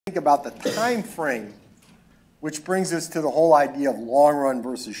about the time frame, which brings us to the whole idea of long run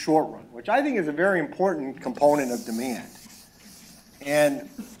versus short run, which I think is a very important component of demand. And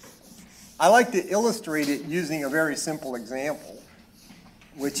I like to illustrate it using a very simple example,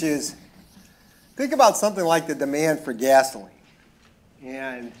 which is, think about something like the demand for gasoline.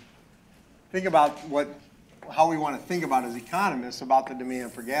 And think about how we want to think about as economists about the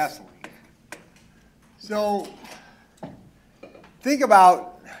demand for gasoline. So think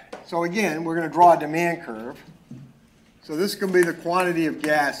about, so again, we're going to draw a demand curve. So this is going to be the quantity of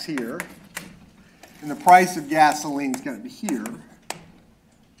gas here. And the price of gasoline is going to be here.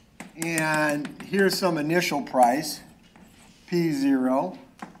 And here's some initial price, P0,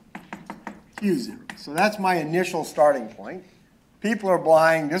 Q0. So that's my initial starting point. People are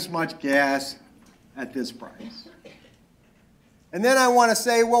buying this much gas at this price. And then I want to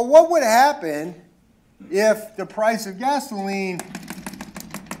say, well, what would happen if the price of gasoline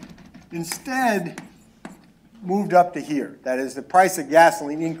instead moved up to here? That is, the price of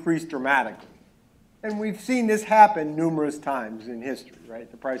gasoline increased dramatically. And we've seen this happen numerous times in history, right?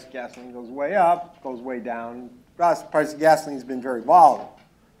 The price of gasoline goes way up, goes way down. The price of gasoline has been very volatile.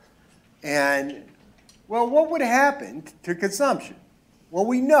 And, well, what would happen to consumption? Well,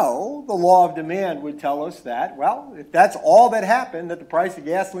 we know the law of demand would tell us that, well, if that's all that happened, that the price of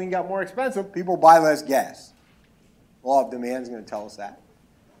gasoline got more expensive, people buy less gas. Law of demand is going to tell us that.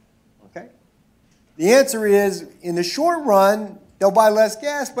 Okay? The answer is, in the short run, they'll buy less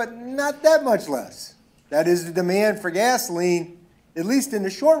gas, but not that much less. That is, the demand for gasoline, at least in the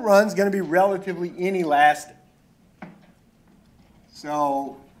short run, is going to be relatively inelastic.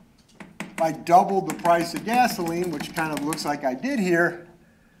 So if I doubled the price of gasoline, which kind of looks like I did here,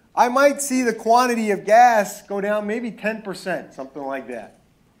 I might see the quantity of gas go down maybe 10%, something like that.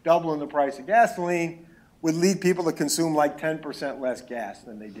 Doubling the price of gasoline would lead people to consume like 10% less gas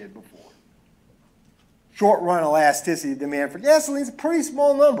than they did before. Short run elasticity of demand for gasoline is a pretty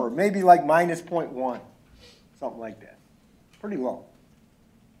small number, maybe like minus 0.1, something like that. Pretty low.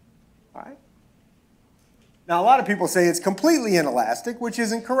 All right? Now, a lot of people say it's completely inelastic, which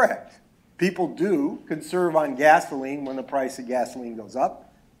isn't correct. People do conserve on gasoline when the price of gasoline goes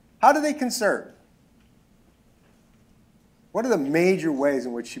up. How do they conserve? What are the major ways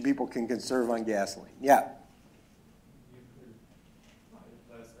in which people can conserve on gasoline? Yeah.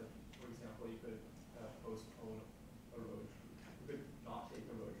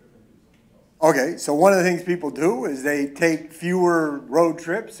 Okay, so one of the things people do is they take fewer road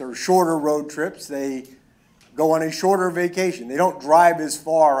trips or shorter road trips. They go on a shorter vacation. They don't drive as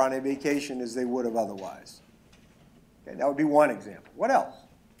far on a vacation as they would have otherwise. Okay, that would be one example. What else?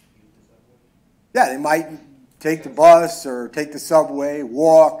 Yeah, they might take the bus or take the subway,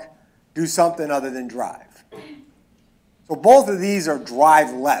 walk, do something other than drive. So both of these are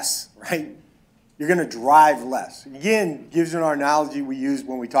drive less, right? You're going to drive less. Again, gives you our analogy we used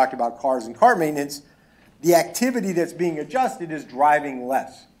when we talked about cars and car maintenance. The activity that's being adjusted is driving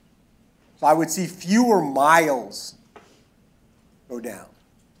less. So I would see fewer miles go down.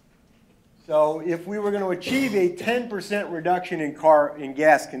 So if we were going to achieve a 10% reduction in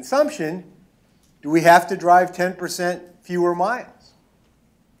gas consumption, do we have to drive 10% fewer miles?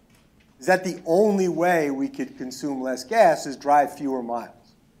 Is that the only way we could consume less gas, is drive fewer miles?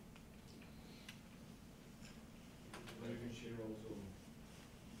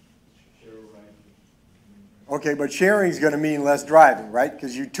 Okay, but sharing is going to mean less driving, right?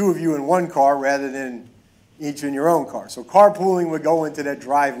 Because you're two of you in one car rather than each in your own car. So carpooling would go into that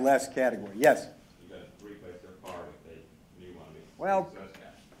drive less category. Yes? You got to replace their car if they want to be. Well,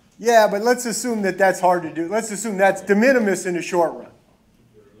 yeah, but let's assume that that's hard to do. Let's assume that's de minimis in the short run.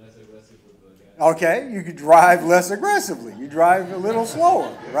 You're less aggressive with the gas. Okay, you could drive less aggressively. You drive a little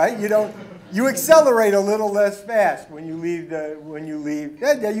slower, right? You accelerate a little less fast when you leave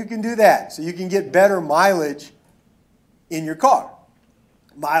yeah, you can do that. So you can get better mileage in your car.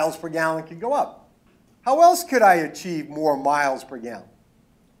 Miles per gallon can go up. How else could I achieve more miles per gallon?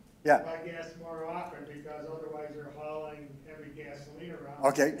 Yeah. Buy gas more often, because otherwise you're hauling heavy gasoline around.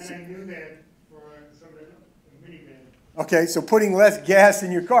 Okay. And I knew that for some of the minivan. Okay, so putting less gas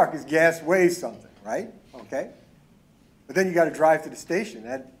in your car, because gas weighs something, right? Okay. But then you got to drive to the station.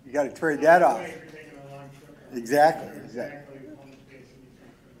 You got to trade that off. Exactly.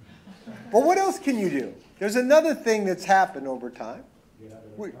 But what else can you do? There's another thing that's happened over time.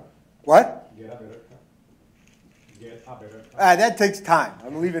 What? That takes time.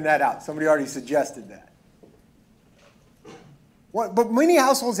 I'm leaving that out. Somebody already suggested that. But many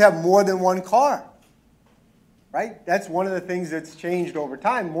households have more than one car. Right? That's one of the things that's changed over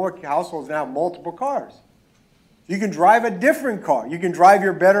time. More households now have multiple cars. You can drive a different car. You can drive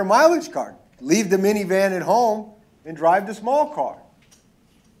your better mileage car. Leave the minivan at home and drive the small car.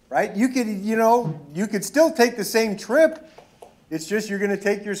 Right? You could still take the same trip. It's just you're going to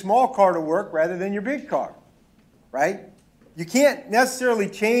take your small car to work rather than your big car. Right? You can't necessarily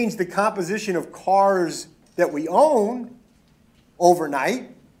change the composition of cars that we own overnight,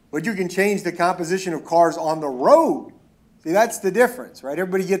 but you can change the composition of cars on the road. See, that's the difference, right?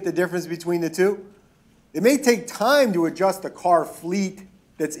 Everybody get the difference between the two? It may take time to adjust the car fleet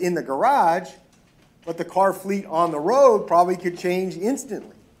that's in the garage, but the car fleet on the road probably could change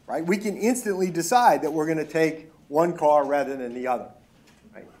instantly, right? We can instantly decide that we're going to take one car rather than the other,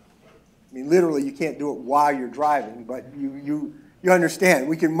 right? I mean, literally, you can't do it while you're driving, but you understand.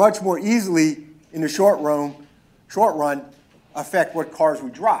 We can much more easily, in the short run, affect what cars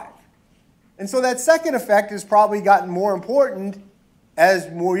we drive. And so that second effect has probably gotten more important as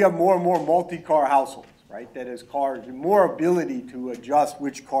we have more and more multi-car households, right? That is, cars, more ability to adjust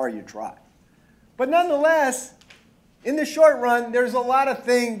which car you drive. But nonetheless, in the short run, there's a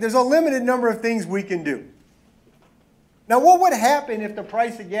limited number of things we can do. Now, what would happen if the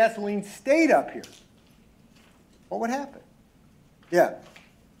price of gasoline stayed up here? What would happen? Yeah.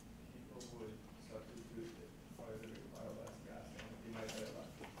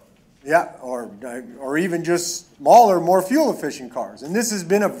 Yeah, or even just smaller, more fuel-efficient cars. And this has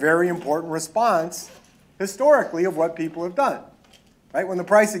been a very important response, historically, of what people have done. Right? When the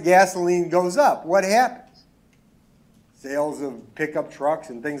price of gasoline goes up, what happens? Sales of pickup trucks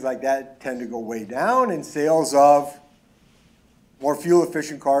and things like that tend to go way down, and sales of more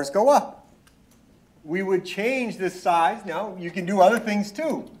fuel-efficient cars go up. We would change the size. Now, you can do other things,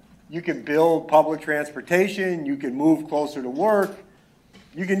 too. You can build public transportation. You can move closer to work.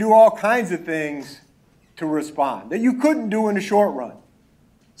 You can do all kinds of things to respond that you couldn't do in the short run.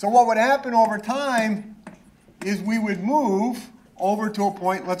 So what would happen over time is we would move over to a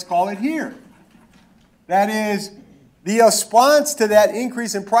point, let's call it here. That is, the response to that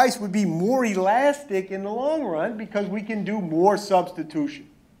increase in price would be more elastic in the long run because we can do more substitution.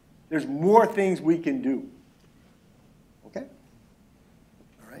 There's more things we can do. Okay?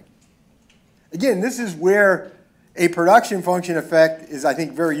 All right. Again, this is where a production function effect is, I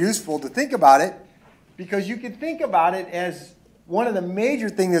think, very useful to think about it, because you can think about it as one of the major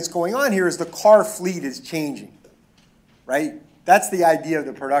things that's going on here is the car fleet is changing, right? That's the idea of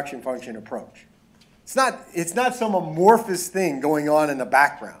the production function approach. It's not some amorphous thing going on in the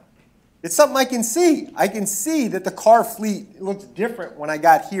background. It's something I can see. I can see that the car fleet looks different when I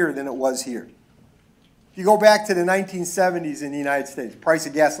got here than it was here. If you go back to the 1970s in the United States, the price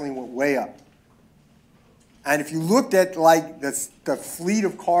of gasoline went way up. And if you looked at like the fleet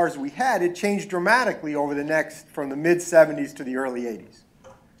of cars we had, it changed dramatically over from the mid-70s to the early 80s.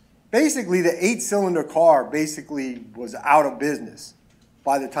 Basically, the 8-cylinder car basically was out of business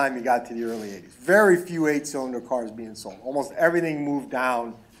by the time you got to the early 80s. Very few 8-cylinder cars being sold. Almost everything moved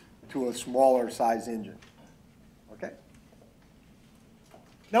down to a smaller size engine. Okay?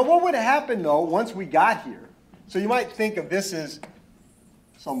 Now, what would happen, though, once we got here? So you might think of this as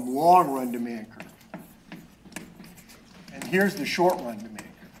some long-run demand curve. And here's the short-run demand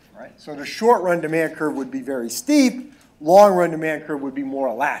curve, right? So the short-run demand curve would be very steep. Long-run demand curve would be more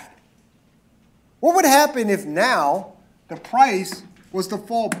elastic. What would happen if now the price was to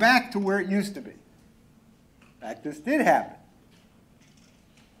fall back to where it used to be? In fact, this did happen.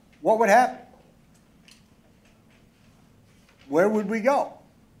 What would happen? Where would we go?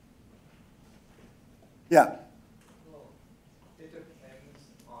 Yeah. Well, it depends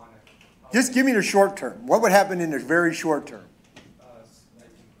on Just give me the short term. What would happen in the very short term? slight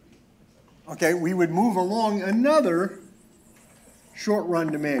increase. Okay, we would move along another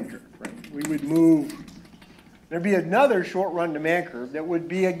short-run demand curve. Right? We would move, there'd be another short-run demand curve that would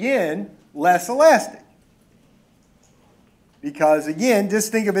be, again, less elastic. Because, again,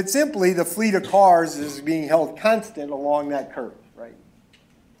 just think of it simply, the fleet of cars is being held constant along that curve, right?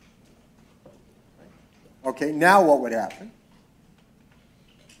 Okay, now what would happen?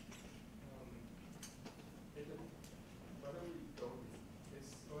 Whether we go,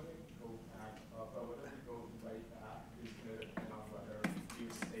 it's going to go back up, but whether we go right back is going to depend on whether we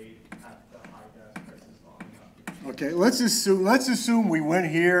stayed at the high gas prices long enough. Okay, let's assume we went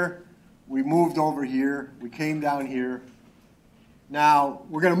here, we moved over here, we came down here. Now,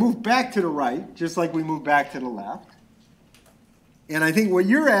 we're going to move back to the right, just like we moved back to the left. And I think what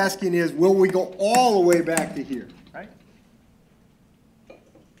you're asking is, will we go all the way back to here, right?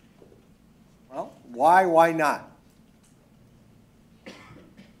 Well, why not?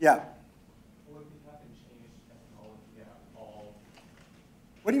 Yeah. Well, if we haven't changed technology at all,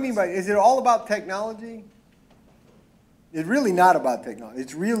 What do you mean by, is it all about technology? It's really not about technology.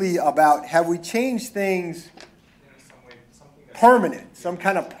 It's really about, have we changed things in some way, something that's permanent, some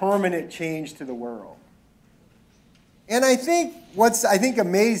kind of permanent change to the world. And I think what's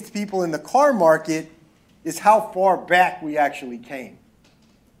amazed people in the car market is how far back we actually came.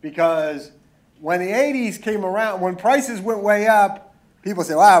 Because when the 80s came around, when prices went way up, people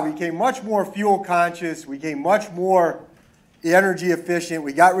said, wow, we became much more fuel conscious, we became much more energy efficient,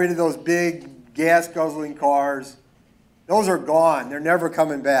 we got rid of those big gas-guzzling cars. Those are gone. They're never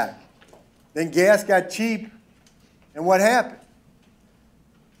coming back. Then gas got cheap, and what happened?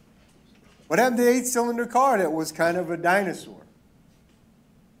 What happened to the 8-cylinder car that was kind of a dinosaur?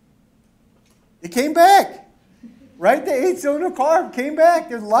 It came back, right? The 8-cylinder car came back.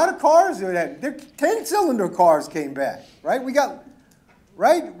 There's a lot of cars that had. The 10-cylinder cars came back, right? We got,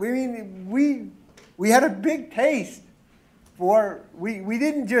 right? We had a big taste for, we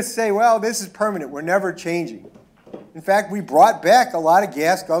didn't just say, well, this is permanent. We're never changing. In fact, we brought back a lot of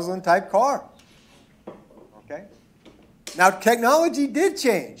gas-guzzling type cars. Okay? Now, technology did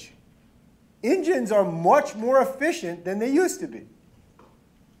change. Engines are much more efficient than they used to be.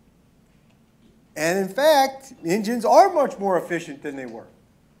 And in fact, engines are much more efficient than they were.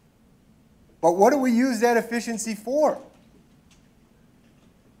 But what do we use that efficiency for?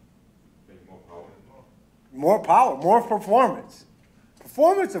 More power. More power, more performance.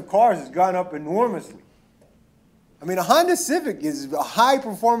 Performance of cars has gone up enormously. I mean, a Honda Civic is a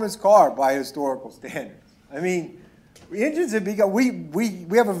high-performance car by historical standards. I mean, engines have become, we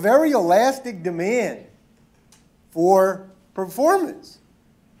have a very elastic demand for performance.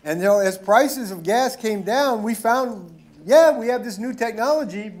 And you know, as prices of gas came down, we found, yeah, we have this new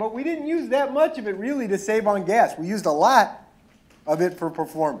technology, but we didn't use that much of it really to save on gas. We used a lot of it for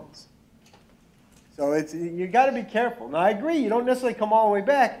performance. So it's, you got to be careful. Now, I agree, you don't necessarily come all the way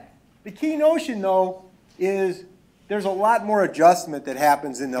back. The key notion, though, is there's a lot more adjustment that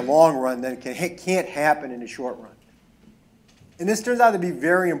happens in the long run than can't happen in the short run. And this turns out to be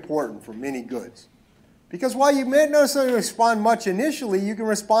very important for many goods. Because while you may not necessarily respond much initially, you can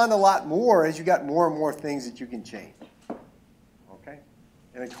respond a lot more as you got more and more things that you can change. Okay?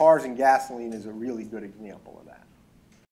 And cars and gasoline is a really good example of that.